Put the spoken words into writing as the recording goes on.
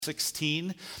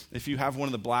16, if you have one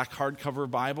of the black hardcover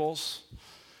Bibles,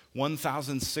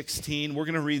 1016. We're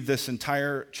going to read this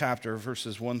entire chapter,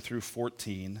 verses 1 through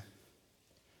 14.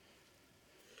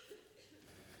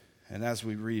 And as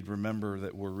we read, remember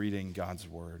that we're reading God's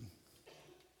word.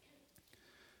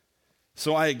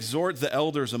 So I exhort the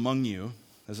elders among you,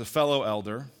 as a fellow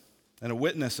elder and a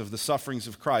witness of the sufferings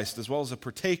of Christ, as well as a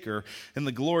partaker in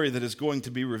the glory that is going to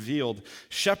be revealed,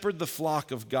 shepherd the flock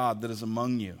of God that is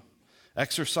among you,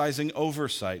 exercising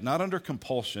oversight, not under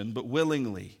compulsion, but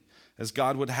willingly, as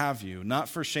God would have you, not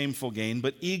for shameful gain,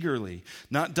 but eagerly,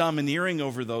 not domineering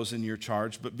over those in your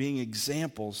charge, but being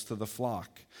examples to the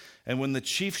flock. And when the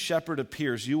chief shepherd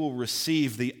appears, you will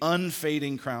receive the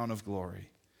unfading crown of glory.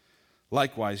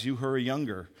 Likewise, you who are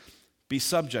younger, be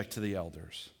subject to the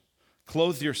elders.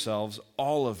 Clothe yourselves,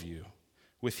 all of you,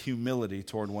 with humility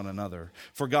toward one another.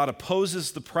 For God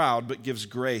opposes the proud, but gives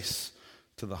grace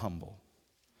to the humble.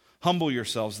 Humble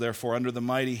yourselves, therefore, under the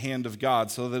mighty hand of God,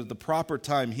 so that at the proper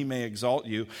time he may exalt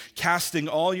you, casting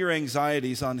all your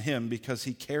anxieties on him because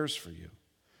he cares for you.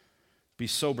 Be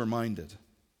sober-minded,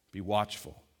 be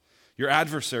watchful. Your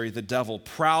adversary, the devil,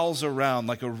 prowls around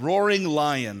like a roaring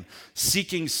lion,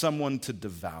 seeking someone to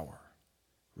devour.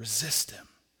 Resist him,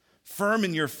 firm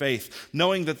in your faith,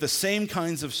 knowing that the same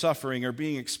kinds of suffering are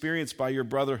being experienced by your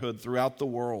brotherhood throughout the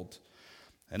world.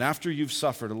 And after you've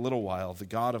suffered a little while, the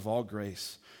God of all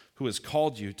grace, who has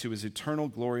called you to his eternal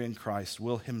glory in Christ,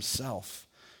 will himself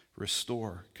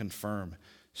restore, confirm,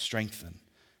 strengthen,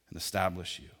 and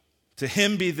establish you. To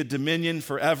him be the dominion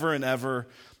forever and ever.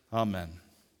 Amen.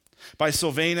 By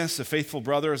Silvanus, a faithful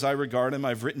brother as I regard him,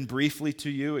 I've written briefly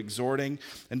to you, exhorting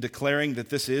and declaring that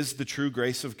this is the true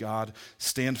grace of God.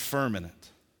 Stand firm in it.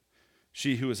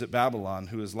 She who is at Babylon,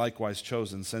 who is likewise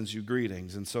chosen, sends you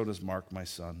greetings, and so does Mark, my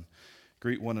son.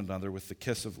 Greet one another with the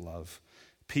kiss of love.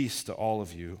 Peace to all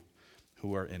of you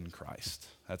who are in Christ.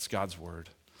 That's God's word.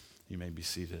 You may be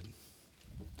seated.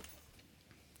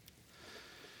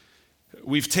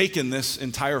 We've taken this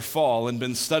entire fall and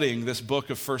been studying this book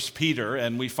of 1 Peter,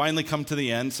 and we finally come to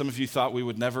the end. Some of you thought we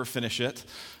would never finish it,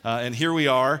 and here we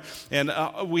are. And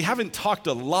we haven't talked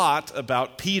a lot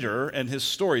about Peter and his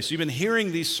story. So you've been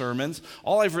hearing these sermons.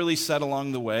 All I've really said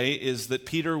along the way is that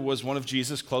Peter was one of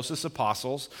Jesus' closest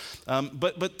apostles.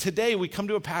 But today we come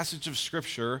to a passage of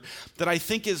Scripture that I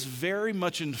think is very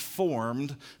much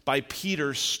informed by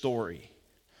Peter's story.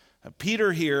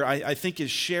 Peter here, I think, is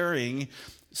sharing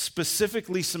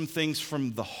specifically some things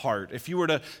from the heart. If you were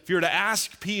to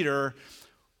ask Peter,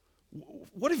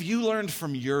 what have you learned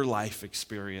from your life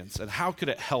experience and how could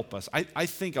it help us? I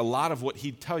think a lot of what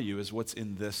he'd tell you is what's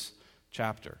in this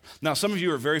chapter. Now, some of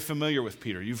you are very familiar with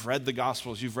Peter. You've read the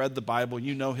Gospels, you've read the Bible,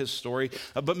 you know his story,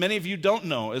 but many of you don't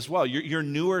know as well. You're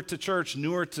newer to church,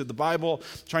 newer to the Bible,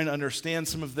 trying to understand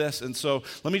some of this. And so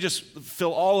let me just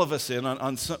fill all of us in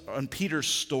on Peter's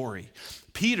story.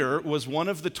 Peter was one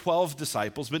of the 12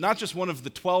 disciples, but not just one of the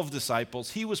 12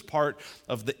 disciples. He was part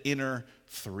of the inner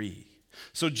three.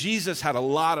 So Jesus had a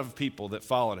lot of people that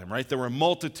followed him, right? There were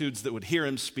multitudes that would hear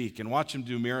him speak and watch him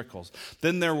do miracles.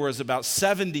 Then there was about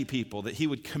 70 people that he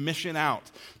would commission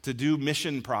out to do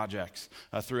mission projects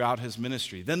throughout his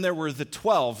ministry. Then there were the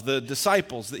 12, the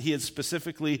disciples that he had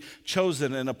specifically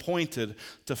chosen and appointed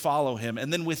to follow him.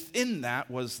 And then within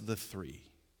that was the three,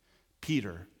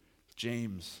 Peter,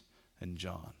 James, and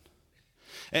John.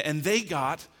 And they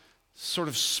got sort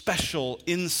of special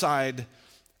inside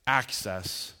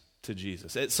access to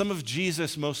Jesus. At some of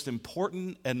Jesus' most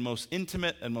important and most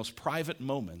intimate and most private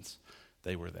moments,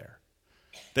 they were there.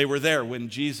 They were there when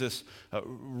Jesus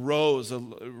raised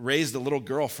a little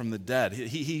girl from the dead.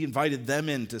 He invited them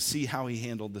in to see how he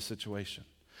handled the situation.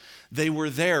 They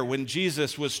were there when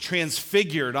Jesus was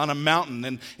transfigured on a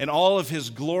mountain and all of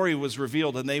his glory was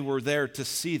revealed, and they were there to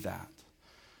see that.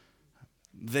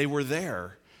 They were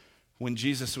there when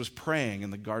Jesus was praying in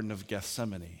the Garden of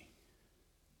Gethsemane.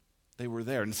 They were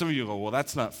there. And some of you go, well,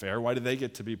 that's not fair. Why do they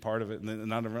get to be part of it? And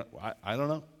not I don't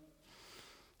know.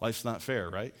 Life's not fair,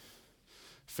 right?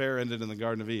 Fair ended in the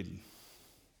Garden of Eden.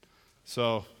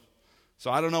 So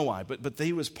I don't know why, but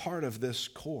he was part of this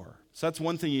core. So that's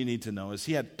one thing you need to know, is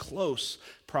he had close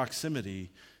proximity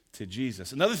to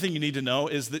Jesus. Another thing you need to know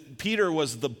is that Peter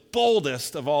was the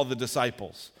boldest of all the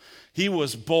disciples. He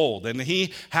was bold, and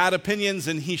he had opinions,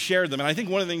 and he shared them. And I think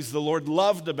one of the things the Lord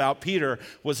loved about Peter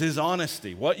was his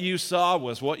honesty. What you saw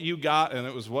was what you got, and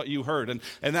it was what you heard. And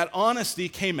that honesty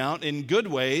came out in good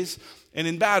ways and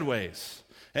in bad ways.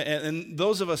 And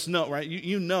those of us know, right?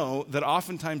 You know that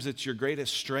oftentimes it's your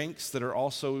greatest strengths that are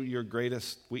also your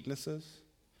greatest weaknesses.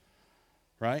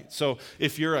 Right? So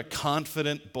if you're a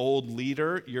confident, bold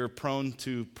leader, you're prone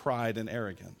to pride and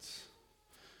arrogance.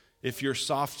 If you're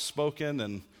soft-spoken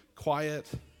and quiet,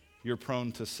 you're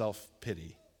prone to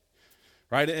self-pity.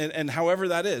 Right? And however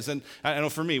that is. And I know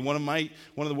for me, one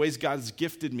of the ways God's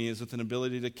gifted me is with an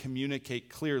ability to communicate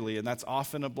clearly, and that's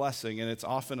often a blessing, and it's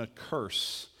often a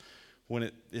curse when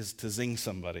it is to zing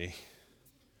somebody.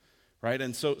 Right?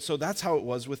 And so that's how it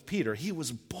was with Peter. He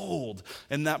was bold,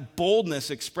 and that boldness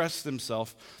expressed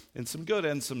himself in some good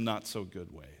and some not so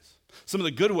good ways. Some of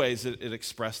the good ways it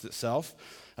expressed itself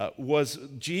was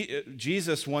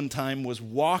Jesus one time was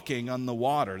walking on the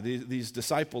water. These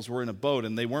disciples were in a boat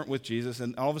and they weren't with Jesus,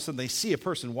 and all of a sudden they see a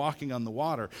person walking on the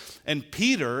water. And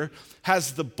Peter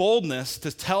has the boldness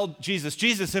to tell Jesus,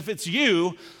 Jesus, if it's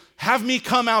you, have me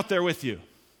come out there with you.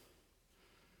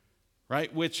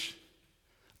 Right? Which,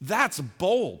 that's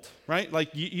bold, right?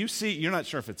 Like you see, you're not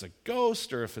sure if it's a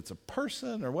ghost or if it's a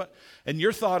person or what, and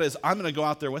your thought is, I'm going to go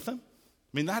out there with him?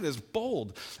 I mean, that is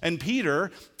bold. And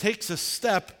Peter takes a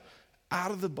step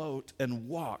out of the boat and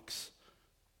walks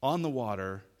on the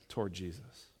water toward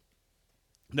Jesus.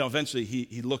 Now, eventually,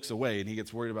 he looks away and he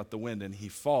gets worried about the wind and he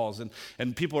falls.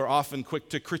 And people are often quick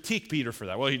to critique Peter for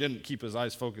that. Well, he didn't keep his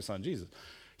eyes focused on Jesus.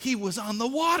 He was on the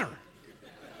water.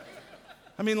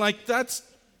 I mean, like, that's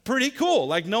pretty cool.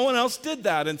 Like, no one else did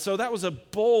that. And so that was a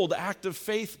bold act of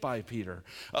faith by Peter.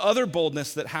 Other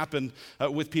boldness that happened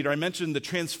with Peter, I mentioned the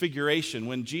transfiguration,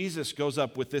 when Jesus goes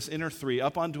up with this inner three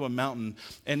up onto a mountain,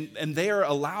 and they are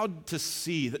allowed to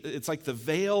see. It's like the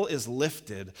veil is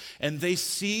lifted, and they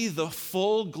see the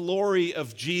full glory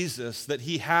of Jesus that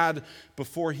he had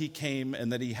before he came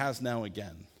and that he has now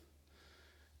again.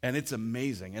 And it's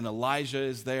amazing. And Elijah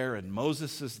is there, and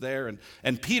Moses is there.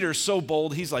 And Peter's so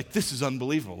bold, he's like, this is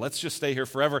unbelievable. Let's just stay here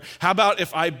forever. How about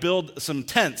if I build some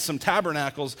tents, some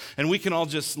tabernacles, and we can all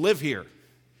just live here? And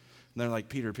they're like,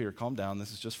 Peter, calm down.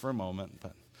 This is just for a moment.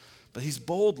 But he's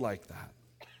bold like that.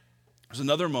 There's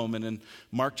another moment in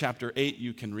Mark chapter 8,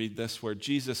 you can read this, where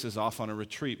Jesus is off on a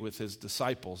retreat with his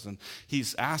disciples. And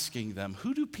he's asking them,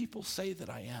 who do people say that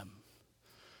I am?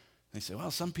 They say,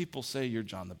 well, some people say you're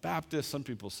John the Baptist. Some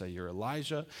people say you're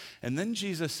Elijah. And then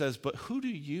Jesus says, but who do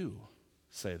you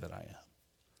say that I am?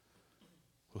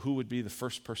 Well, who would be the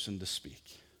first person to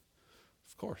speak?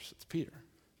 Of course, it's Peter.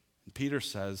 And Peter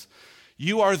says,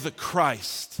 you are the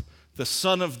Christ, the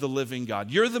Son of the living God.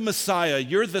 You're the Messiah.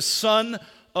 You're the Son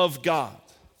of God.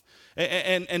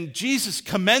 And Jesus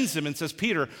commends him and says,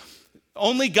 Peter,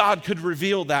 only God could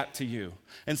reveal that to you.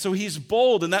 And so he's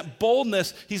bold, and that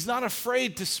boldness, he's not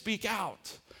afraid to speak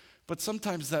out. But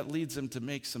sometimes that leads him to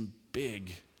make some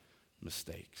big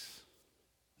mistakes.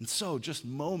 And so just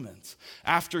moments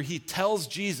after he tells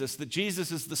Jesus that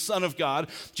Jesus is the Son of God,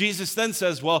 Jesus then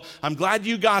says, well, I'm glad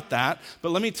you got that, but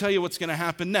let me tell you what's going to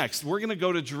happen next. We're going to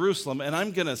go to Jerusalem, and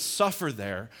I'm going to suffer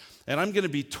there, and I'm going to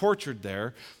be tortured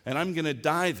there, and I'm going to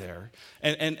die there.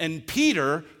 And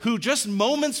Peter, who just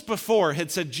moments before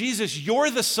had said, Jesus, you're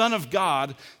the Son of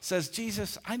God, says,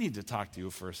 Jesus, I need to talk to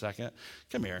you for a second.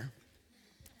 Come here.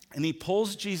 And he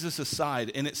pulls Jesus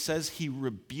aside, and it says he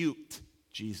rebuked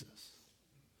Jesus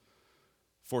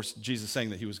for Jesus saying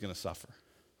that he was going to suffer.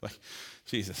 Like,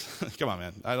 Jesus, come on,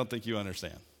 man. I don't think you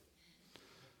understand.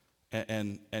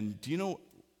 And do you know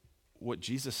what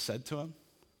Jesus said to him?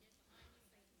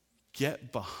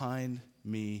 Get behind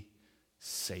me,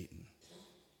 Satan.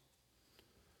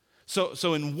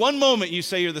 So in one moment you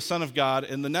say you're the Son of God,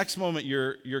 and the next moment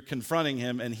you're confronting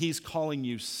him, and he's calling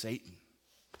you Satan.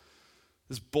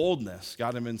 This boldness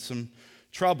got him in some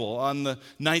trouble. On the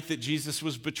night that Jesus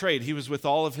was betrayed, he was with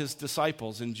all of his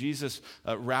disciples, and Jesus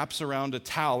wraps around a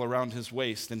towel around his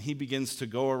waist, and he begins to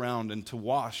go around and to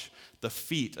wash the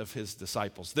feet of his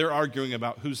disciples. They're arguing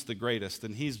about who's the greatest,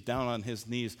 and he's down on his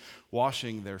knees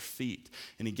washing their feet.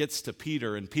 And he gets to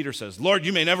Peter, and Peter says, Lord,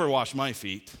 you may never wash my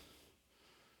feet.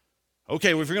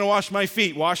 Okay, well, if you're going to wash my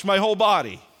feet, wash my whole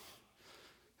body.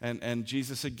 And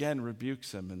Jesus again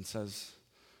rebukes him and says,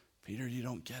 Peter, you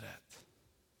don't get it.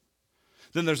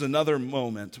 Then there's another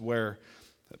moment where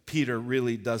Peter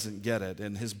really doesn't get it,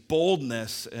 and his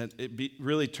boldness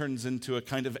really turns into a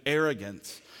kind of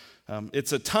arrogance.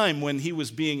 It's a time when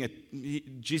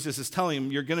Jesus is telling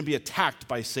him, you're going to be attacked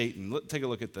by Satan. Let's take a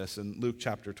look at this in Luke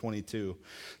chapter 22.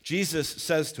 Jesus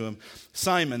says to him,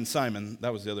 Simon, Simon,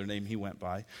 that was the other name he went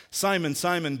by. Simon,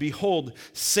 Simon, behold,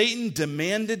 Satan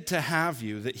demanded to have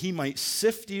you that he might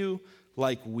sift you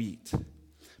like wheat.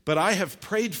 But I have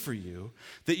prayed for you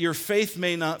that your faith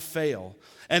may not fail.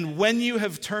 And when you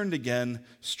have turned again,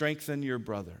 strengthen your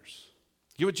brothers.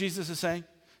 You know what Jesus is saying?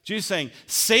 Jesus is saying,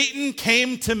 Satan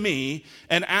came to me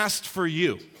and asked for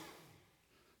you.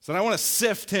 So I want to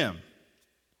sift him.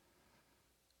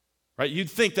 Right? You'd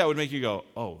think that would make you go,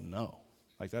 oh no,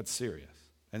 like that's serious.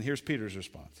 And here's Peter's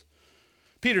response.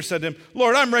 Peter said to him,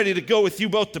 Lord, I'm ready to go with you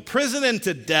both to prison and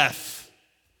to death.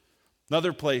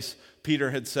 Another place,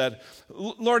 Peter had said,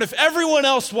 Lord, if everyone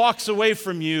else walks away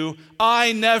from you,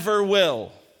 I never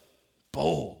will.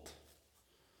 Bold.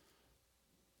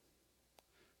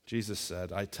 Jesus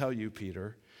said, I tell you,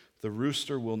 Peter, the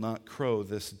rooster will not crow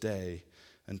this day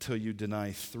until you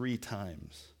deny 3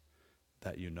 times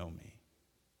that you know me.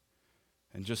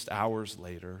 And just hours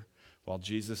later, while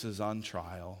Jesus is on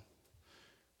trial,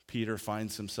 Peter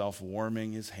finds himself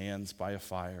warming his hands by a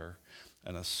fire,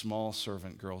 and a small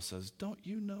servant girl says, don't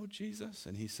you know Jesus?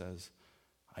 And he says,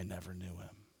 I never knew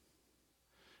him.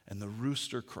 And the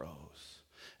rooster crows,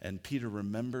 and Peter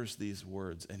remembers these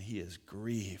words, and he is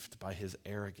grieved by his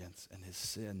arrogance and his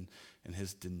sin and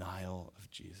his denial of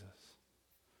Jesus.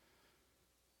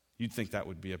 You'd think that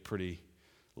would be a pretty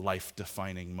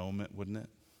life-defining moment, wouldn't it?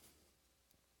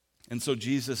 And so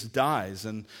Jesus dies,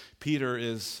 and Peter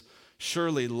is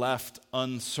surely left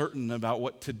uncertain about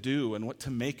what to do and what to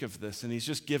make of this. And he's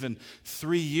just given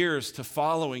 3 years to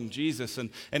following Jesus. And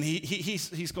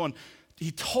he's going, he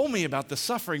told me about the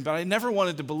suffering, but I never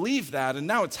wanted to believe that. And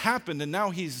now it's happened, and now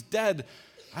he's dead,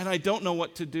 and I don't know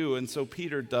what to do. And so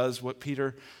Peter does what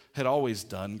Peter had always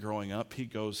done growing up. He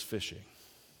goes fishing.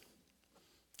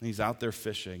 He's out there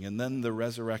fishing, and then the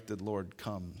resurrected Lord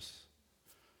comes.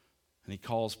 And he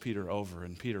calls Peter over,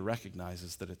 and Peter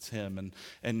recognizes that it's him.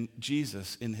 And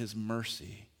Jesus, in his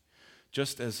mercy,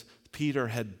 just as Peter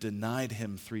had denied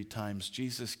him 3 times,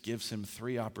 Jesus gives him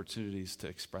 3 opportunities to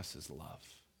express his love.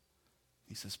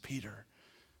 He says, Peter,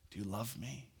 do you love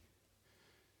me?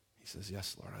 He says,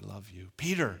 yes, Lord, I love you.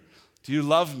 Peter, do you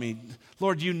love me?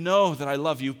 Lord, you know that I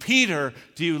love you. Peter,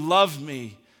 do you love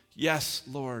me? Yes,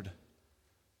 Lord,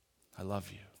 I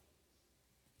love you.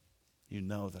 You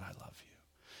know that I love you.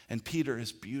 And Peter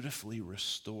is beautifully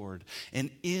restored. And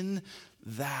in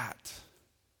that,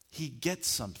 he gets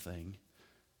something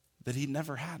that he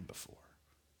never had before.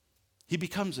 He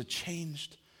becomes a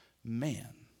changed man.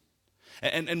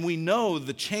 And we know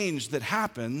the change that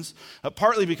happens,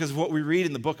 partly because of what we read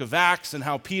in the book of Acts and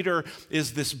how Peter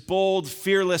is this bold,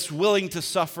 fearless, willing to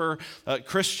suffer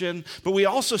Christian. But we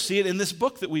also see it in this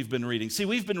book that we've been reading. See,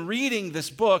 we've been reading this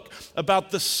book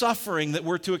about the suffering that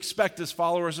we're to expect as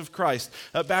followers of Christ.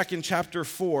 Back in chapter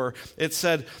 4, it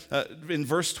said in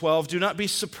verse 12, do not be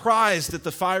surprised at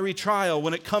the fiery trial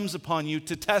when it comes upon you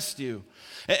to test you.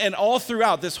 And all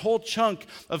throughout this whole chunk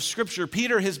of Scripture,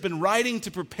 Peter has been writing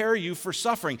to prepare you for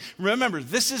suffering. Remember,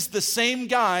 this is the same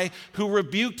guy who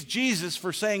rebuked Jesus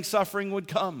for saying suffering would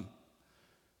come.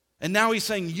 And now he's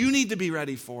saying, you need to be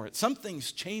ready for it.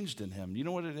 Something's changed in him. You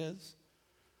know what it is?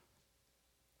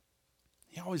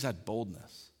 He always had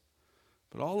boldness.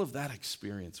 But all of that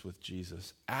experience with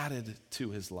Jesus added to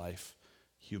his life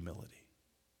humility.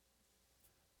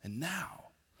 And now,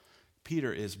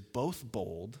 Peter is both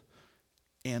bold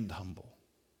and humble.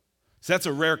 So that's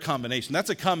a rare combination. That's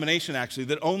a combination, actually,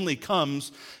 that only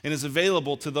comes and is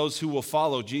available to those who will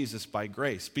follow Jesus by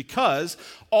grace. Because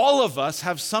all of us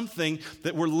have something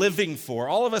that we're living for.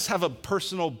 All of us have a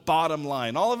personal bottom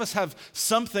line. All of us have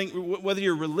something, whether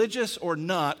you're religious or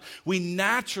not, we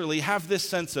naturally have this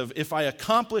sense of, if I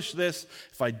accomplish this,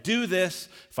 if I do this,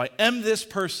 if I am this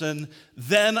person,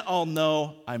 then I'll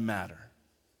know I matter.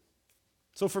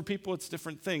 So for people, it's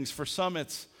different things. For some,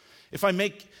 it's, if I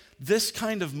make this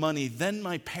kind of money, then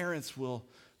my parents will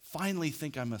finally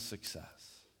think I'm a success.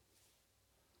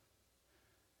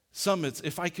 Some, it's,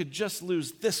 if I could just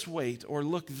lose this weight or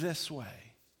look this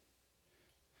way.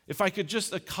 If I could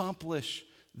just accomplish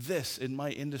this in my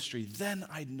industry, then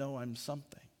I'd know I'm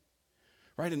something.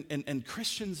 Right? And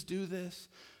Christians do this.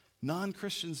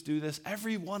 Non-Christians do this.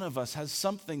 Every one of us has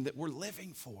something that we're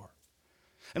living for.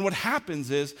 And what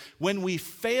happens is, when we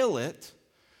fail it,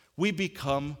 we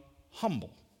become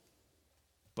humble,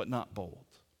 but not bold.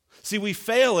 See, we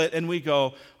fail it and we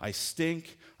go, I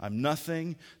stink, I'm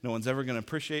nothing, no one's ever going to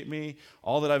appreciate me,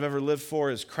 all that I've ever lived for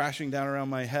is crashing down around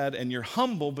my head, and you're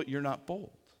humble, but you're not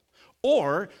bold.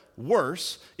 Or,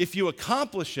 worse, if you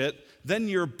accomplish it, then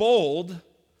you're bold,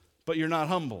 but you're not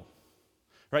humble.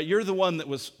 Right? You're the one that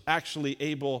was actually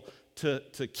able to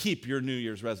keep your New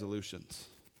Year's resolutions.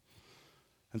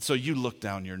 And so you look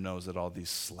down your nose at all these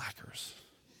slackers.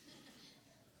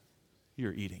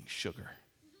 You're eating sugar.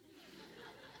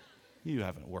 You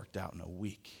haven't worked out in a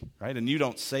week, right? And you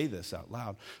don't say this out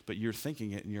loud, but you're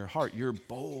thinking it in your heart. You're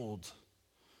bold.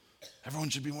 Everyone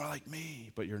should be more like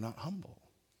me, but you're not humble.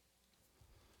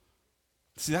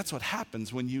 See, that's what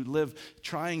happens when you live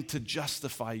trying to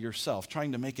justify yourself,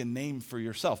 trying to make a name for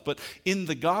yourself. But in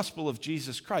the gospel of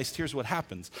Jesus Christ, here's what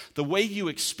happens. The way you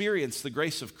experience the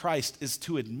grace of Christ is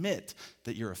to admit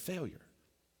that you're a failure.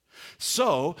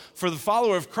 So, for the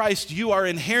follower of Christ, you are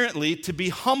inherently to be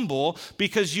humble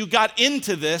because you got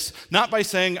into this not by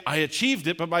saying, I achieved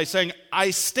it, but by saying,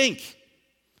 I stink.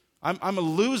 I'm a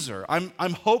loser. I'm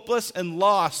hopeless and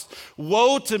lost.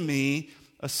 Woe to me,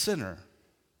 a sinner.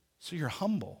 So you're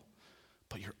humble,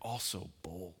 but you're also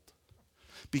bold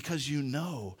because you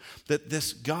know that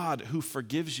this God who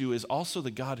forgives you is also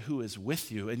the God who is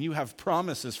with you. And you have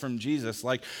promises from Jesus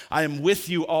like, I am with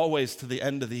you always to the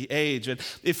end of the age. And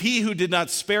if he who did not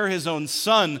spare his own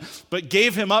son, but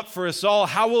gave him up for us all,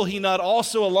 how will he not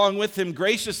also along with him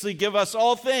graciously give us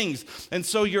all things? And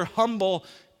so you're humble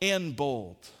and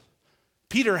bold.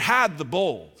 Peter had the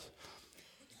bold,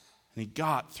 and he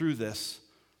got through this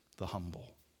the humble.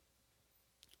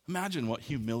 Imagine what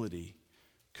humility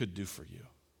could do for you.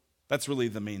 That's really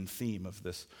the main theme of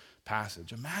this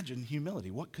passage. Imagine humility.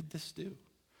 What could this do?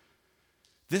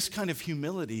 This kind of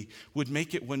humility would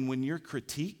make it when you're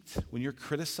critiqued, when you're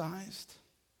criticized,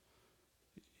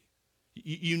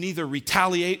 you neither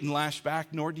retaliate and lash back,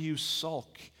 nor do you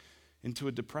sulk into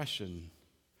a depression.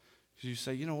 Because you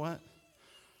say, you know what?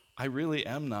 I really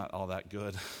am not all that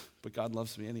good, but God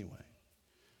loves me anyway.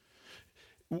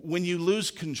 When you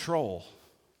lose control,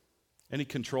 any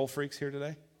control freaks here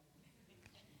today?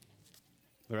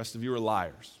 The rest of you are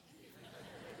liars.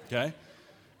 Okay?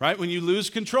 Right? When you lose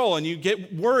control and you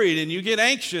get worried and you get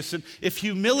anxious, and if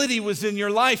humility was in your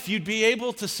life, you'd be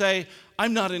able to say,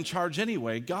 I'm not in charge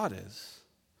anyway, God is.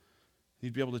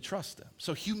 You'd be able to trust him.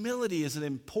 So humility is an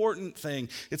important thing.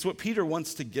 It's what Peter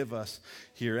wants to give us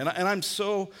here. And I'm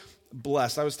so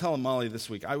blessed. I was telling Molly this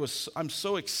week, I'm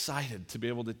so excited to be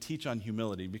able to teach on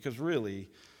humility because really,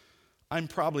 I'm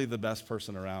probably the best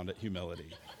person around at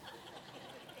humility.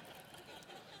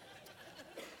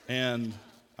 And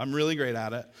I'm really great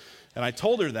at it. And I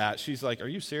told her that. She's like, are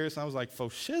you serious? And I was like,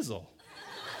 faux shizzle.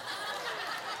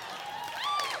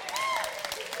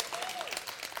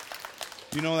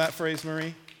 You know that phrase,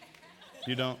 Marie?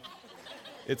 You don't?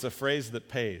 It's a phrase that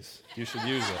pays. You should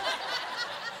use it.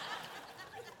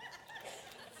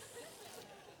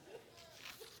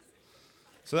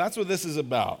 So that's what this is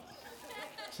about.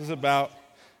 This is about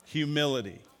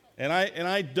humility. And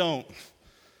I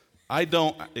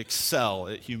don't excel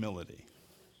at humility.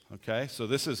 Okay? So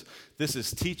this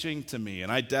is teaching to me, and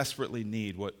I desperately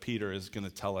need what Peter is going to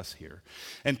tell us here.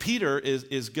 And Peter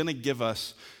is going to give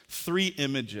us 3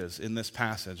 images in this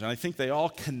passage, and I think they all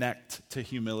connect to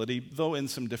humility, though in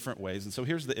some different ways. And so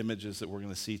here's the images that we're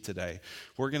going to see today.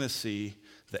 We're going to see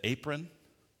the apron,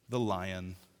 the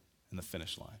lion, and the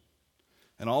finish line.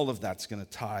 And all of that's going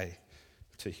to tie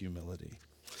to humility.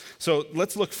 So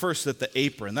let's look first at the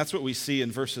apron. That's what we see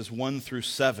in verses 1 through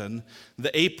 7,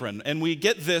 the apron. And we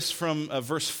get this from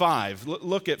verse 5.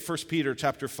 Look at 1 Peter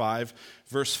chapter 5,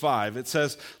 verse 5. It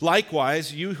says,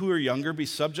 likewise, you who are younger, be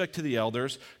subject to the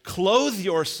elders. Clothe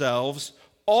yourselves,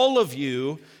 all of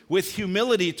you, with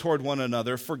humility toward one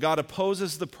another, for God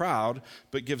opposes the proud,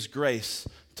 but gives grace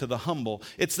to the humble.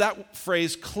 It's that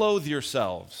phrase, clothe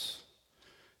yourselves.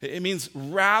 It means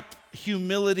wrap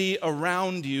humility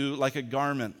around you like a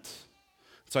garment.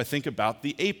 So I think about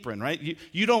the apron, right?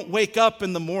 You don't wake up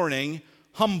in the morning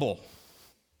humble.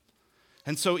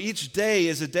 And so each day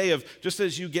is a day of, just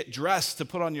as you get dressed to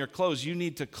put on your clothes, you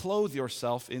need to clothe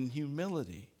yourself in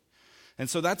humility. And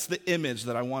so that's the image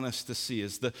that I want us to see,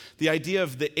 is the idea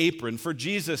of the apron. For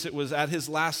Jesus, it was at his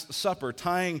Last Supper,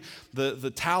 tying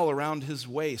the towel around his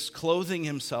waist, clothing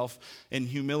himself in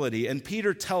humility. And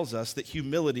Peter tells us that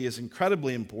humility is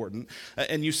incredibly important.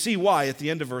 And you see why at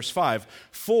the end of verse 5.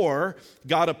 For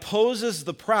God opposes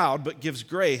the proud, but gives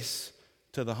grace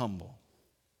to the humble.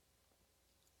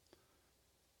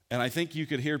 And I think you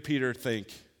could hear Peter think,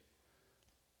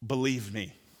 believe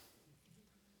me.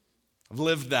 I've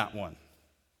lived that one.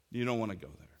 You don't want to go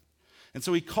there. And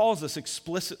so he calls us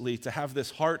explicitly to have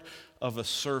this heart of a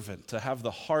servant, to have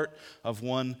the heart of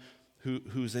one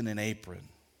who's in an apron.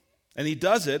 And he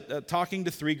does it talking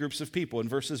to 3 groups of people in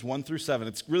verses 1 through 7.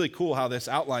 It's really cool how this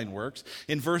outline works.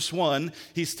 In verse 1,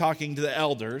 he's talking to the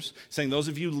elders, saying, those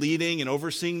of you leading and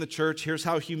overseeing the church, here's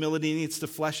how humility needs to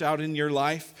flesh out in your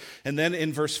life. And then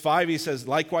in verse 5, he says,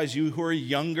 likewise, you who are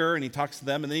younger, and he talks to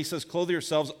them. And then he says, clothe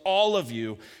yourselves, all of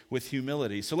you, with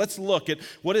humility. So let's look at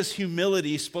what is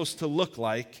humility supposed to look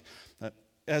like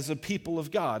as a people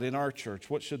of God in our church.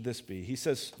 What should this be? He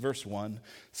says, verse 1,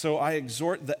 so I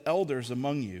exhort the elders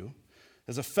among you,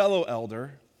 as a fellow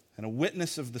elder and a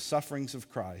witness of the sufferings of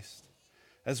Christ,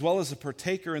 as well as a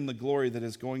partaker in the glory that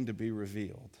is going to be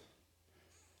revealed.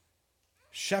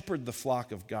 Shepherd the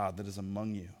flock of God that is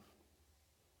among you.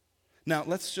 Now,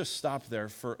 let's just stop there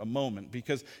for a moment,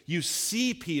 because you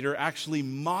see Peter actually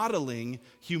modeling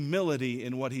humility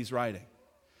in what he's writing.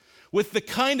 With the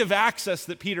kind of access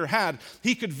that Peter had,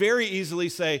 he could very easily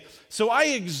say, so I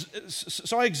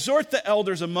exhort the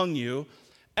elders among you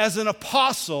as an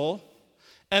apostle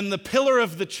and the pillar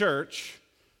of the church,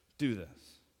 do this.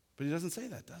 But he doesn't say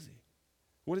that, does he?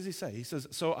 What does he say? He says,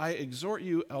 so I exhort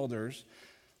you elders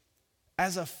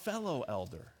as a fellow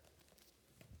elder.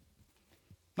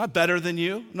 Not better than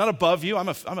you, not above you. I'm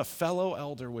a fellow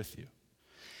elder with you.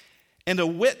 And a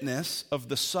witness of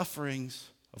the sufferings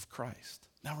of Christ.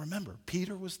 Now remember,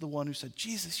 Peter was the one who said,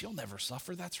 Jesus, you'll never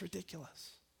suffer. That's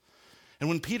ridiculous. And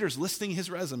when Peter's listing his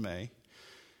resume,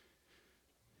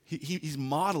 he's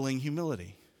modeling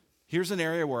humility. Here's an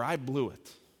area where I blew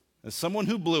it. As someone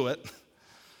who blew it,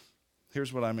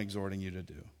 here's what I'm exhorting you to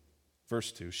do.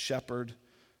 Verse 2, shepherd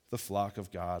the flock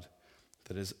of God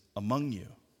that is among you.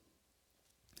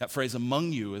 That phrase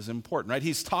among you is important, right?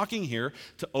 He's talking here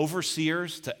to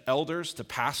overseers, to elders, to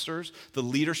pastors, the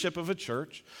leadership of a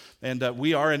church. And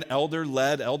we are an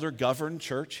elder-led, elder-governed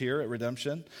church here at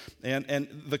Redemption.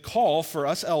 And the call for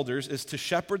us elders is to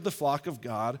shepherd the flock of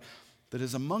God that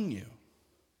is among you.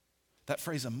 That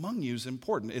phrase among you is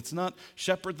important. It's not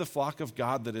shepherd the flock of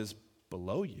God that is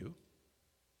below you.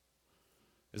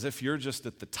 As if you're just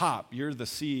at the top, you're the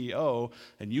CEO,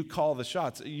 and you call the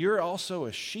shots. You're also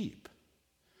a sheep.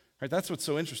 Right, that's what's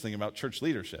so interesting about church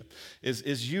leadership,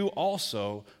 is you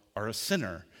also are a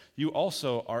sinner. You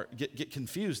also get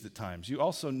confused at times. You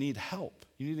also need help.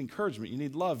 You need encouragement. You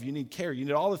need love. You need care. You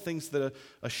need all the things that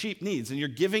a sheep needs. And you're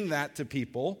giving that to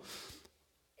people,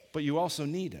 but you also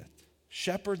need it.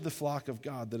 Shepherd the flock of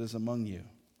God that is among you.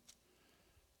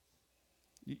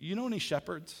 You know any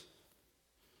shepherds?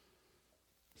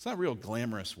 It's not real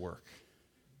glamorous work,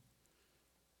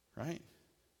 right?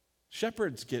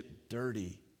 Shepherds get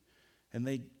dirty. And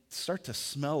they start to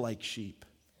smell like sheep.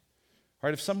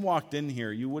 Right? If someone walked in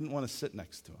here, you wouldn't want to sit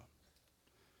next to him.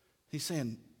 He's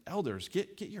saying, elders,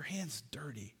 get your hands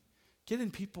dirty. Get in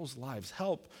people's lives.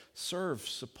 Help, serve,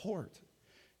 support,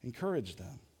 encourage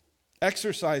them.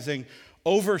 Exercising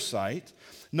oversight,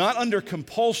 not under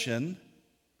compulsion.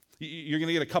 You're going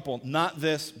to get a couple, not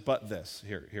this, but this.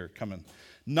 Here, come in.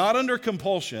 Not under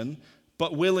compulsion,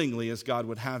 but willingly as God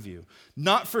would have you.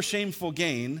 Not for shameful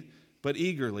gain, but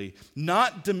eagerly,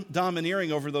 not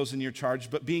domineering over those in your charge,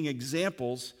 but being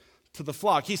examples to the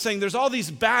flock. He's saying there's all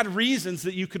these bad reasons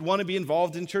that you could want to be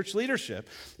involved in church leadership.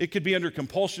 It could be under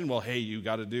compulsion. Well, hey, you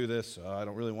got to do this. I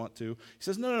don't really want to. He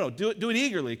says, no, do it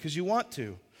eagerly because you want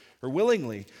to, or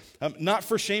willingly. Not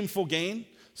for shameful gain,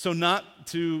 so not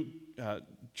to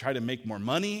try to make more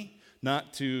money,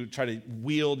 not to try to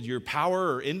wield your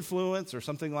power or influence or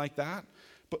something like that.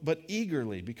 But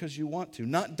eagerly, because you want to,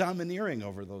 not domineering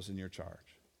over those in your charge.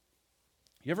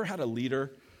 You ever had a leader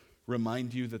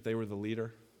remind you that they were the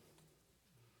leader?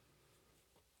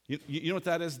 You know what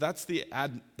that is? That's the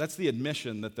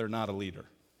admission that they're not a leader.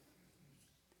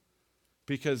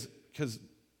 Because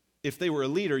if they were a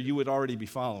leader, you would already be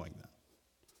following them.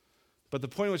 But the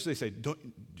point in which they say, do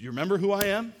you remember who I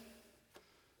am?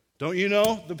 Don't you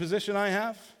know the position I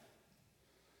have?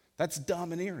 That's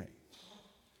domineering.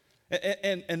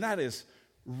 And that is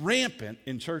rampant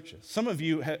in churches. Some of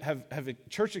you have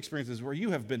church experiences where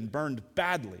you have been burned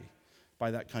badly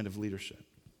by that kind of leadership.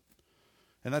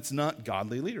 And that's not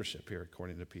godly leadership here,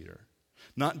 according to Peter.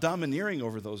 Not domineering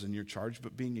over those in your charge,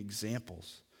 but being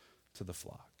examples to the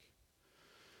flock.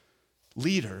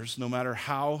 Leaders, no matter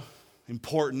how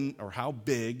important or how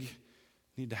big,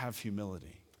 need to have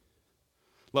humility.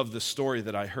 Love this story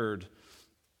that I heard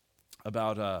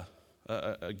about a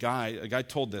guy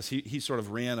told this. He sort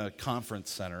of ran a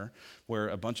conference center where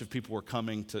a bunch of people were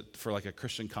coming for like a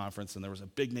Christian conference, and there was a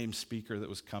big name speaker that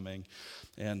was coming,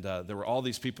 and there were all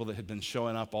these people that had been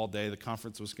showing up all day. The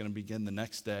conference was going to begin the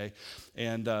next day,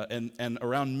 and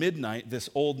around midnight, this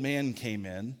old man came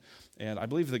in, and I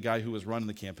believe the guy who was running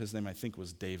the camp, his name I think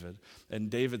was David, and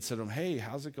David said to him, "Hey,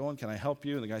 how's it going? Can I help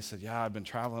you?" And the guy said, "Yeah, I've been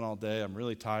traveling all day. I'm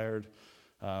really tired.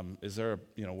 Is there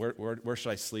where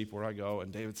should I sleep? Where do I go?"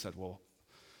 And David said, "Well,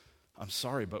 I'm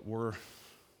sorry, but we're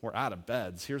out of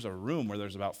beds. Here's a room where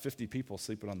there's about 50 people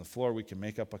sleeping on the floor. We can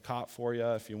make up a cot for you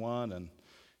if you want." And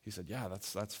he said, "Yeah,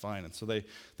 that's fine." And so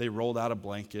they rolled out a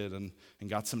blanket and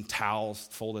got some towels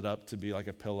folded up to be like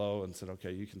a pillow and said,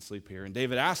 "Okay, you can sleep here." And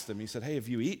David asked him, he said, "Hey, have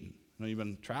you eaten? I know you've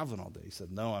been traveling all day." He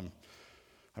said, "No,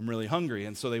 I'm really hungry."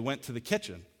 And so they went to the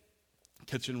kitchen.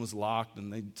 Kitchen was locked,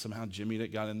 and they somehow jimmied it,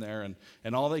 got in there,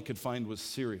 and all they could find was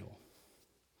cereal.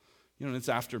 and it's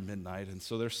after midnight, and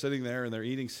so they're sitting there and they're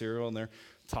eating cereal and they're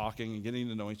talking and getting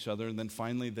to know each other, and then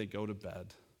finally they go to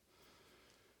bed.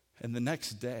 And the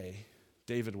next day,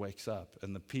 David wakes up,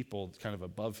 and the people kind of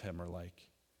above him are like,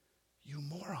 "You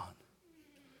moron.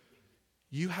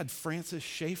 You had Francis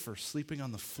Schaeffer sleeping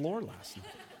on the floor last night."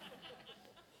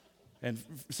 And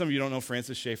some of you don't know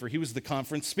Francis Schaeffer. He was the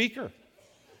conference speaker.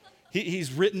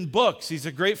 He's written books. He's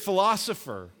a great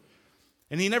philosopher.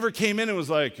 And he never came in and was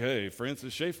like, "Hey,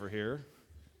 Francis Schaeffer here.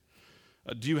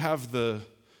 Do you have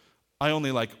I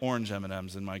only like orange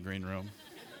M&Ms in my green room."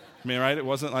 I mean, right? It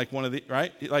wasn't like one of the,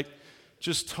 right? Like,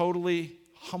 just totally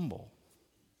humble.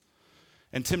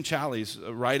 And Tim Challies,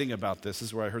 writing about this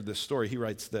is where I heard this story. He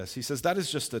writes this. He says, "That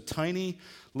is just a tiny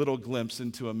little glimpse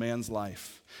into a man's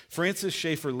life. Francis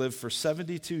Schaeffer lived for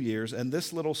 72 years, and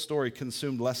this little story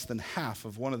consumed less than half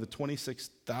of one of the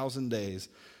 26,000 days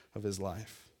of his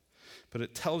life. But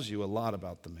it tells you a lot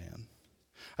about the man.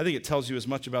 I think it tells you as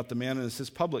much about the man as his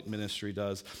public ministry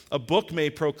does. A book may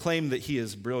proclaim that he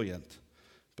is brilliant,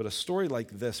 but a story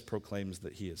like this proclaims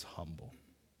that he is humble.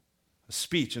 A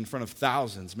speech in front of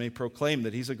thousands may proclaim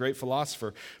that he's a great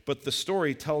philosopher, but the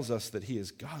story tells us that he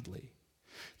is godly.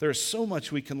 There is so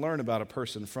much we can learn about a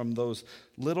person from those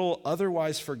little,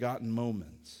 otherwise forgotten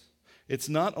moments. It's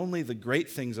not only the great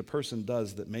things a person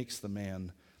does that makes the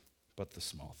man, but the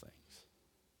small things."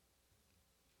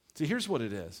 See, here's what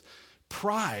it is.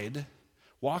 Pride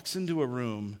walks into a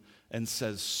room and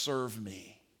says, "Serve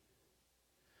me."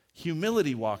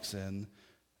 Humility walks in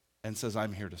and says,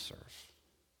 "I'm here to serve."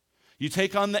 You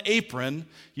take on the apron,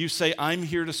 you say, "I'm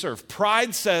here to serve."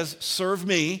 Pride says, "Serve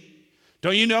me.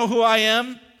 Don't you know who I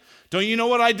am? Don't you know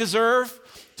what I deserve?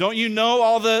 Don't you know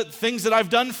all the things that I've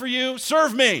done for you?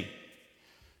 Serve me."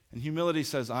 And humility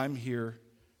says, "I'm here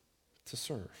to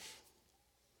serve."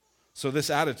 So this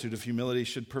attitude of humility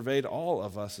should pervade all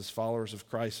of us as followers of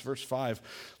Christ. Verse 5,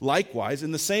 "Likewise,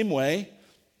 in the same way,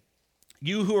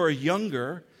 you who are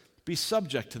younger, be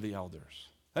subject to the elders."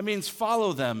 That means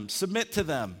follow them, submit to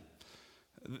them.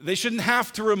 They shouldn't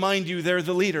have to remind you they're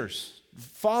the leaders.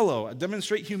 Follow,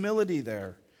 demonstrate humility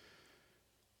there.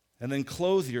 And then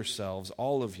clothe yourselves,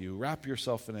 all of you, wrap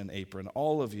yourself in an apron,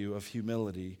 all of you, of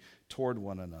humility toward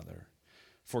one another.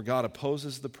 For God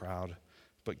opposes the proud,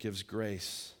 but gives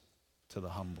grace to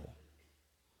the humble.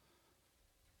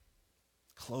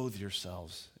 Clothe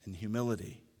yourselves in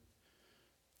humility.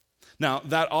 Now,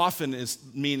 that often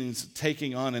means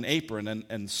taking on an apron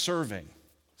and serving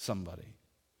somebody.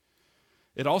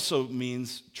 It also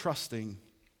means trusting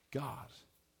God.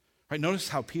 Right? Notice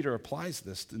how Peter applies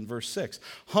this in verse 6.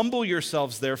 "Humble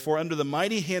yourselves, therefore, under the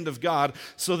mighty hand of God,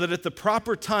 so that at the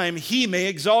proper time he may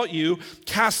exalt you,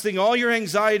 casting all your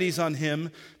anxieties on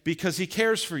him because he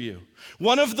cares for you."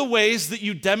 One of the ways that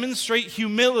you demonstrate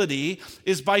humility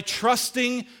is by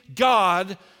trusting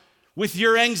God with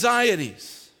your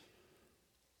anxieties.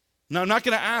 Now, I'm not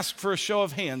going to ask for a show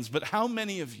of hands, but how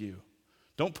many of you,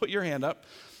 don't put your hand up,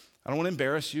 I don't want to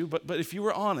embarrass you, but if you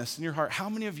were honest in your heart, how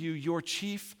many of you, your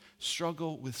chief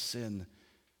struggle with sin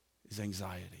is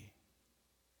anxiety?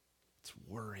 It's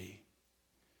worry.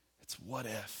 It's what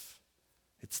if.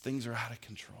 It's things are out of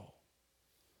control.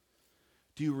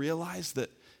 Do you realize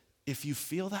that if you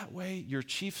feel that way, your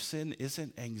chief sin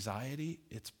isn't anxiety,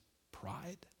 it's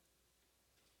pride?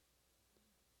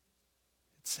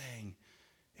 It's saying,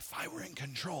 if I were in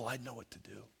control, I'd know what to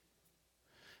do.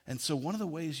 And so one of the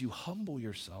ways you humble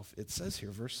yourself, it says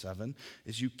here, verse 7,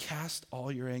 is you cast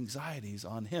all your anxieties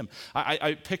on him.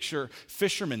 I picture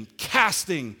fishermen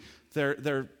casting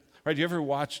their right? Do you ever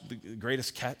watch The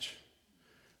Greatest Catch?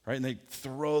 Right? And they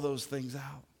throw those things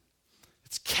out.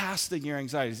 It's casting your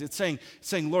anxieties. It's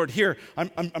saying, Lord, here,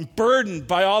 I'm burdened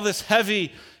by all this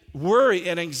heavy worry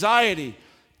and anxiety.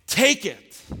 Take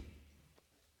it.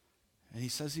 And he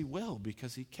says he will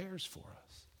because he cares for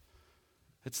us.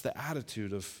 It's the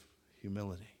attitude of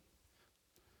humility.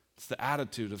 It's the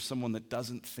attitude of someone that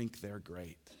doesn't think they're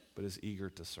great, but is eager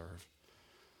to serve.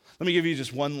 Let me give you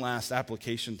just one last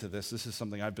application to this. This is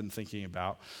something I've been thinking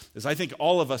about. Is I think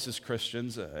all of us as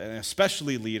Christians, and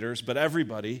especially leaders, but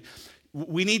everybody,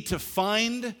 we need to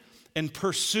find and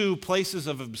pursue places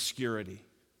of obscurity.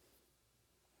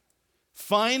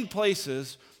 Find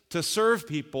places to serve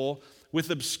people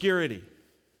with obscurity,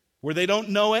 where they don't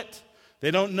know it.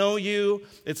 They don't know you.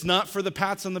 It's not for the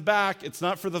pats on the back. It's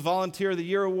not for the Volunteer of the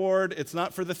Year award. It's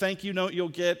not for the thank you note you'll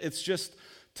get. It's just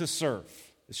to serve.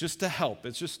 It's just to help.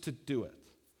 It's just to do it.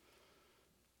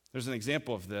 There's an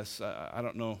example of this. I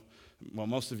don't know. Well,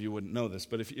 most of you wouldn't know this,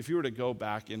 but if you were to go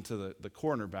back into the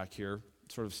corner back here,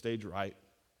 sort of stage right,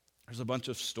 There's a bunch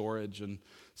of storage and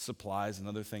supplies and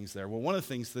other things there. Well, one of the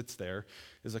things that's there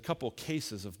is a couple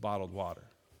cases of bottled water.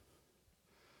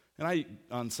 And I,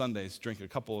 on Sundays, drink a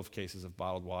couple of cases of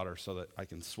bottled water so that I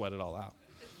can sweat it all out.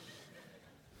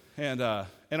 And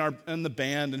the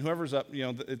band and whoever's up,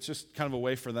 it's just kind of a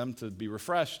way for them to be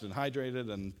refreshed and hydrated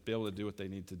and be able to do what they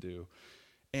need to do.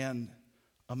 And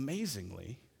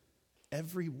amazingly,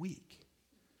 every week,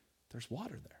 there's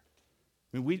water there.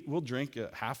 I mean, we'll drink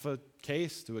half a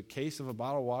case to a case of a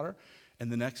bottle of water,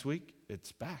 and the next week,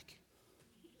 it's back.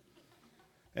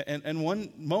 And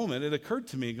one moment, it occurred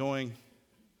to me going,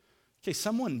 okay,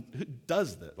 someone who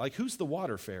does that, like who's the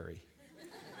water fairy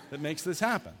that makes this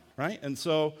happen, right? And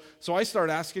so I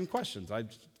started asking questions. I'm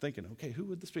thinking, okay, who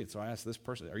would this be? So I asked this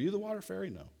person, are you the water fairy?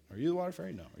 No. Are you the water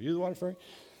fairy? No. Are you the water fairy?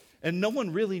 And no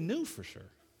one really knew for sure.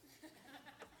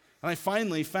 And I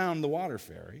finally found the water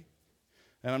fairy.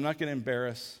 And I'm not going to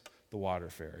embarrass the water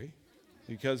fairy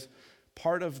because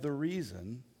part of the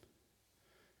reason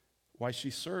why she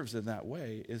serves in that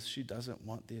way is she doesn't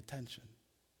want the attention.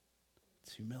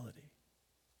 It's humility.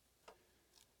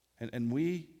 And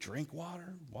we drink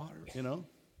water, And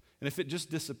if it just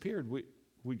disappeared,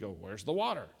 we'd go, where's the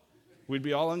water? We'd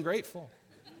be all ungrateful.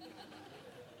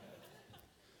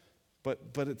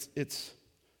 But it's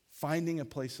finding a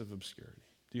place of obscurity.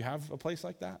 Do you have a place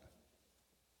like that?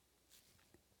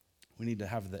 We need to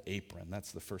have the apron.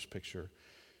 That's the first picture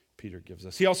Peter gives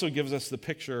us. He also gives us the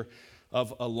picture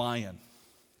of a lion.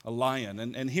 A lion.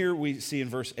 And here we see in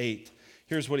verse 8,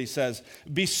 here's what he says.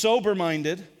 Be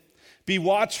sober-minded, be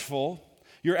watchful.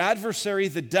 Your adversary,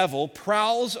 the devil,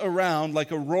 prowls around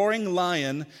like a roaring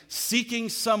lion seeking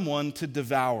someone to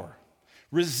devour.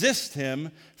 Resist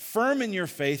him, firm in your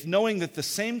faith, knowing that the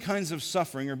same kinds of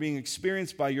suffering are being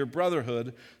experienced by your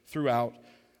brotherhood throughout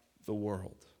the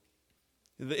world.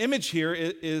 The image here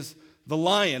is the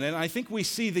lion, and I think we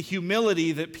see the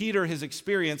humility that Peter has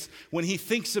experienced when he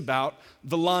thinks about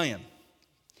the lion.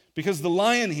 Because the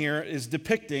lion here is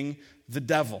depicting the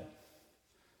devil,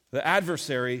 the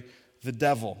adversary, the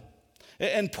devil.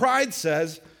 And pride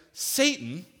says,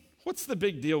 Satan, what's the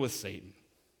big deal with Satan?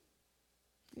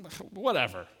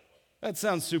 Whatever. That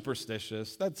sounds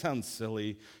superstitious. That sounds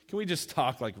silly. Can we just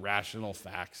talk like rational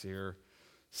facts here?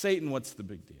 Satan, what's the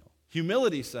big deal?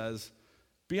 Humility says,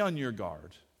 be on your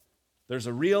guard. There's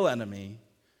a real enemy,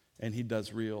 and he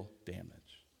does real damage.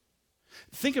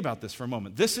 Think about this for a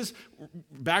moment. This is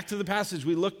back to the passage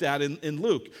we looked at in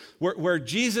Luke, where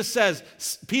Jesus says,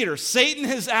 Peter, Satan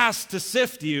has asked to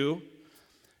sift you,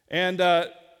 and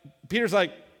Peter's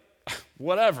like,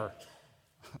 whatever,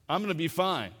 I'm going to be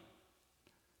fine.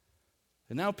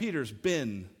 And now Peter's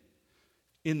been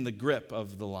in the grip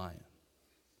of the lion,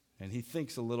 and he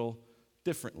thinks a little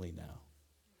differently now.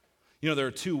 There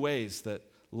are two ways that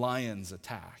lions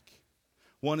attack.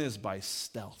 One is by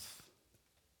stealth,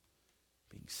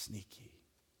 being sneaky,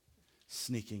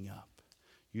 sneaking up.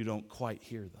 You don't quite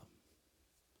hear them.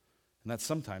 And that's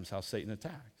sometimes how Satan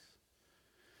attacks.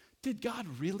 Did God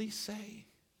really say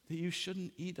that you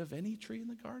shouldn't eat of any tree in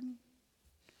the garden?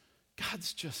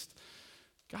 God's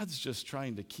just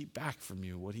trying to keep back from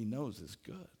you what he knows is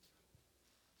good.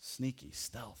 Sneaky,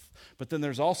 stealth. But then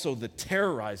there's also the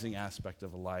terrorizing aspect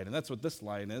of a lion, and that's what this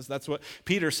lion is. That's what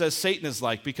Peter says Satan is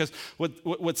like, because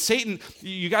what Satan,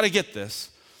 you got to get this.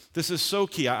 This is so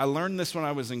key. I learned this when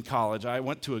I was in college. I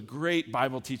went to a great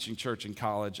Bible teaching church in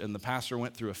college, and the pastor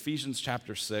went through Ephesians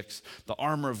chapter 6, the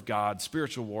armor of God,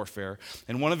 spiritual warfare.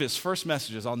 And one of his first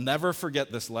messages, I'll never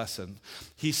forget this lesson,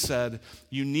 he said,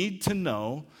 you need to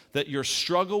know that your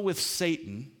struggle with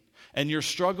Satan and your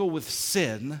struggle with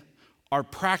sin are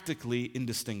practically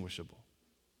indistinguishable.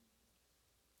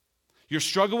 Your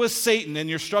struggle with Satan and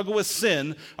your struggle with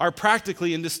sin are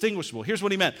practically indistinguishable. Here's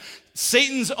what he meant.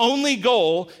 Satan's only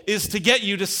goal is to get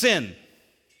you to sin.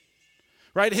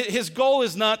 Right? His goal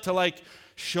is not to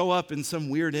show up in some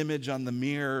weird image on the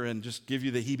mirror and just give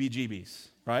you the heebie-jeebies.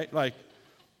 Right?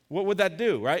 What would that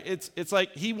do? Right? It's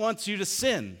like he wants you to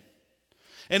sin.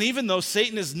 And even though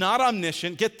Satan is not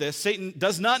omniscient, get this, Satan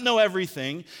does not know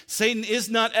everything, Satan is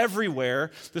not everywhere,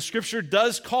 the scripture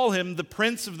does call him the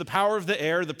prince of the power of the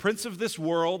air, the prince of this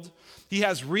world. He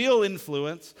has real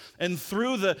influence, and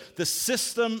through the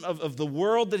system of the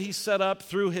world that he set up,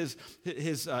 through his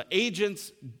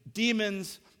agents,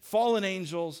 demons, fallen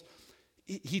angels,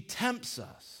 he tempts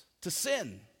us to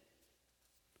sin.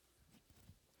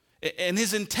 And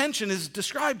his intention is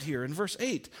described here in verse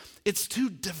 8. It's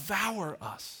to devour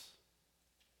us.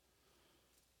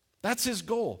 That's his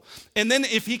goal. And then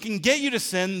if he can get you to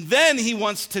sin, then he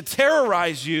wants to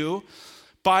terrorize you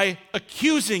by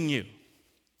accusing you.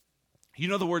 You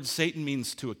know the word Satan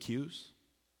means to accuse?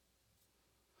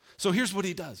 So here's what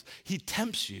he does. He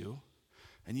tempts you,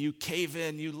 and you cave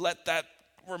in, you let that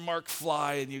remark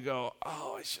fly, and you go,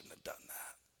 oh, I shouldn't have done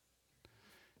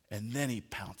that. And then he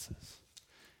pounces,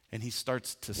 and he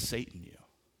starts to Satan you.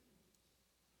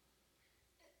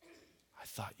 I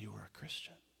thought you were a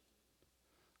Christian.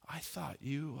 I thought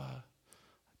you,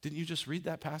 didn't you just read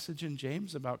that passage in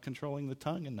James about controlling the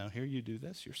tongue, and now here you do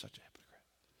this? You're such a hypocrite.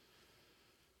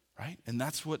 Right? And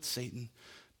that's what Satan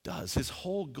does. His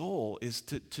whole goal is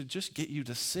to just get you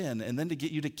to sin, and then to get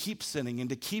you to keep sinning, and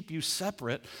to keep you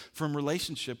separate from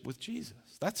relationship with Jesus.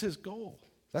 That's his goal.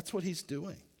 That's what he's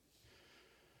doing.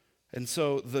 And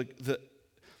so the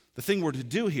thing we're to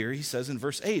do here, he says in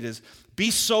verse 8, is be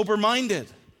sober-minded.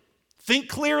 Think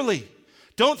clearly.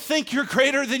 Don't think you're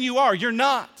greater than you are. You're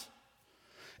not.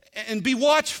 And be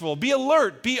watchful, be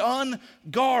alert, be on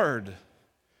guard.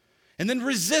 And then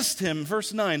resist him,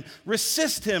 verse 9.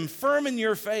 Resist him, firm in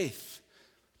your faith.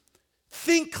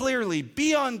 Think clearly,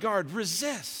 be on guard,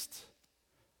 resist.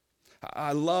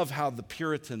 I love how the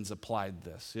Puritans applied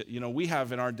this. You know, we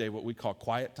have in our day what we call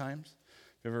quiet times.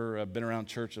 If you've ever been around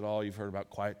church at all, you've heard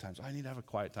about quiet times. I need to have a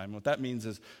quiet time. What that means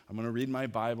is I'm going to read my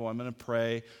Bible, I'm going to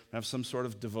pray, I'm going to have some sort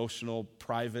of devotional,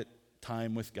 private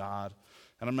time with God.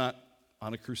 And I'm not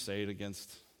on a crusade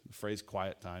against the phrase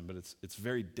quiet time, but it's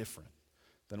very different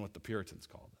than what the Puritans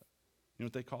called it. You know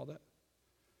what they called it?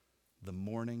 The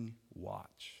morning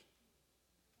watch.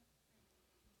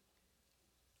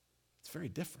 It's very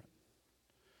different.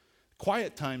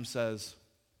 Quiet time says,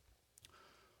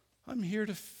 I'm here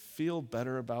to feel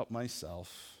better about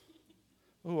myself.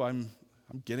 Oh, I'm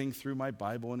getting through my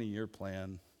Bible in a year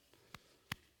plan.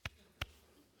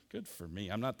 Good for me.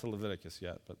 I'm not to Leviticus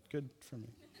yet, but good for me.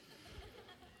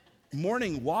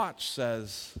 Morning watch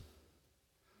says,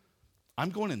 I'm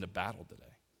going into battle today.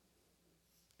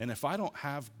 And if I don't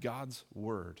have God's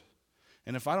word,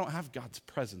 and if I don't have God's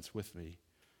presence with me,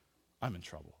 I'm in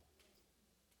trouble.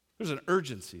 There's an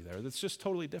urgency there that's just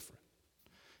totally different.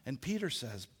 And Peter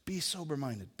says, be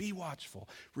sober-minded, be watchful,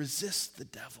 resist the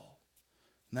devil.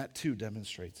 And that too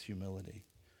demonstrates humility.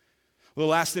 Well,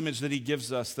 the last image that he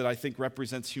gives us that I think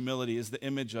represents humility is the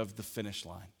image of the finish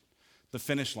line. The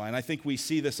finish line. I think we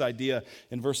see this idea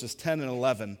in verses 10 and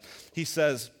 11. He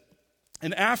says,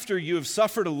 and after you have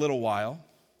suffered a little while,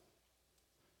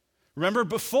 remember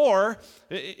before,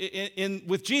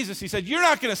 with Jesus, he said, you're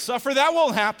not going to suffer, that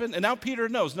won't happen. And now Peter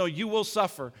knows, no, you will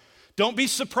suffer. Don't be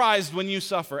surprised when you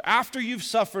suffer. After you've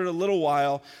suffered a little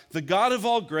while, the God of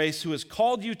all grace, who has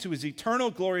called you to his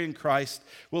eternal glory in Christ,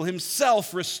 will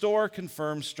himself restore,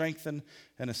 confirm, strengthen,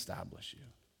 and establish you.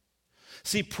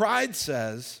 See, pride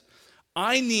says,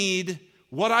 I need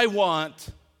what I want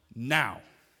now.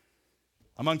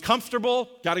 I'm uncomfortable,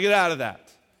 got to get out of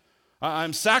that.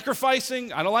 I'm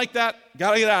sacrificing, I don't like that,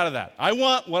 got to get out of that. I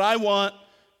want what I want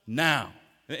now.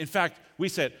 In fact, we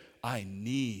said, I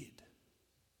need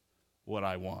what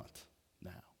I want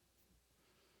now.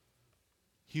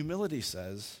 Humility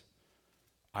says,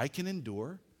 I can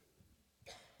endure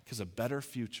because a better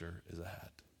future is ahead.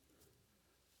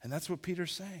 And that's what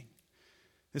Peter's saying.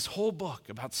 This whole book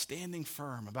about standing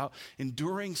firm, about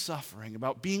enduring suffering,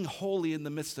 about being holy in the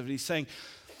midst of it, he's saying,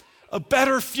 a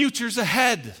better future's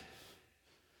ahead.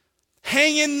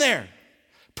 Hang in there.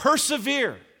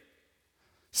 Persevere.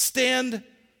 Stand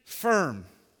firm.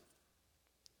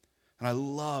 And I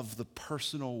love the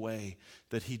personal way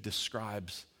that he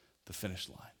describes the finish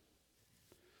line.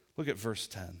 Look at verse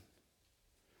 10.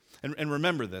 And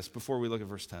remember this before we look at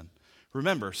verse 10.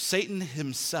 Remember, Satan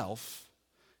himself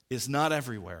is not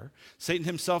everywhere. Satan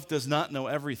himself does not know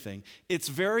everything. It's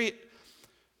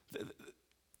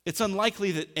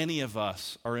unlikely that any of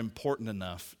us are important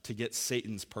enough to get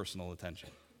Satan's personal attention.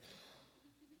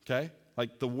 Okay?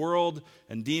 Like the world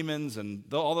and demons and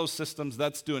all those systems,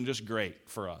 that's doing just great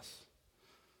for us.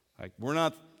 Like we're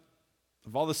not,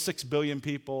 of all the 6 billion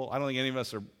people, I don't think any of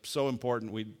us are so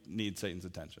important we need Satan's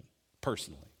attention,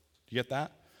 personally. Do you get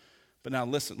that? But now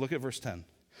listen, look at verse 10.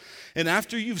 And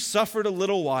after you've suffered a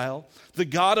little while, the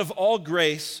God of all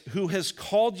grace, who has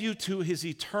called you to his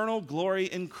eternal glory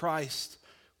in Christ,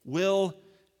 will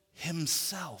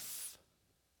himself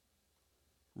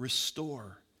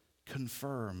restore,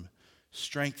 confirm,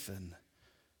 strengthen,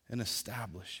 and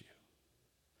establish you.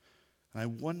 And I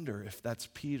wonder if that's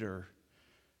Peter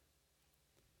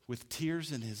with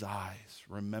tears in his eyes,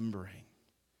 remembering,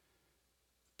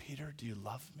 Peter, do you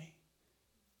love me?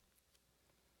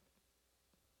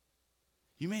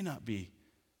 You may not be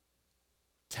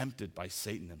tempted by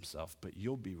Satan himself, but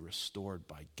you'll be restored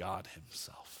by God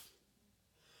himself.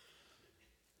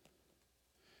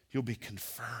 You'll be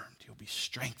confirmed, you'll be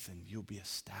strengthened, you'll be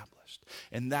established.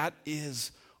 And that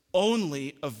is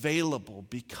only available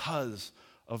because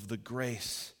of the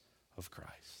grace of Christ.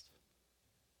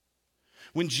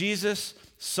 When Jesus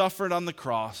suffered on the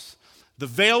cross, the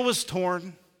veil was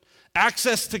torn,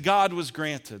 access to God was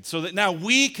granted, so that now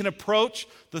we can approach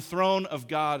the throne of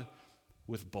God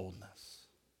with boldness.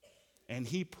 And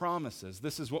he promises,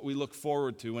 this is what we look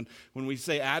forward to. When we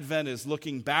say Advent is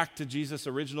looking back to Jesus'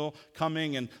 original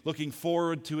coming and looking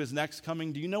forward to his next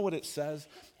coming, do you know what it says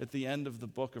at the end of the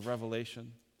book of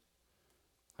Revelation?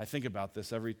 I think about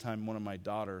this every time one of my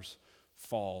daughters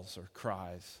falls or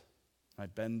cries. I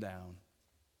bend down.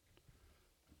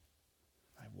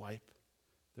 I wipe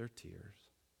their tears.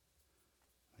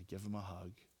 I give them a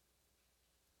hug.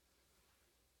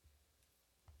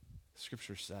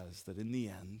 Scripture says that in the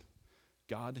end,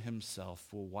 God himself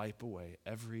will wipe away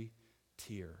every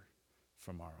tear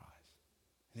from our eyes.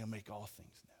 And he'll make all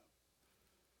things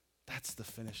new. That's the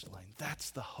finish line.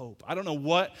 That's the hope. I don't know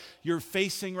what you're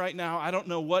facing right now. I don't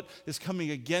know what is coming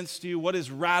against you, what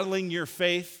is rattling your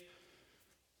faith,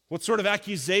 what sort of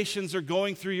accusations are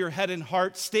going through your head and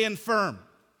heart. Stand firm,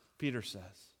 Peter says.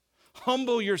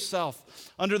 Humble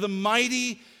yourself under the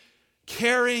mighty,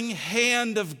 caring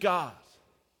hand of God.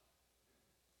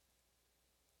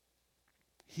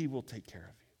 He will take care of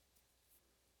you.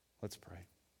 Let's pray.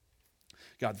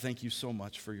 God, thank you so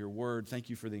much for your word. Thank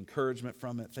you for the encouragement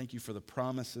from it. Thank you for the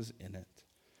promises in it.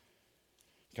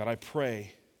 God, I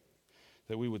pray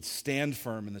that we would stand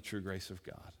firm in the true grace of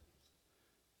God.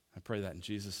 I pray that in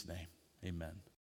Jesus' name. Amen.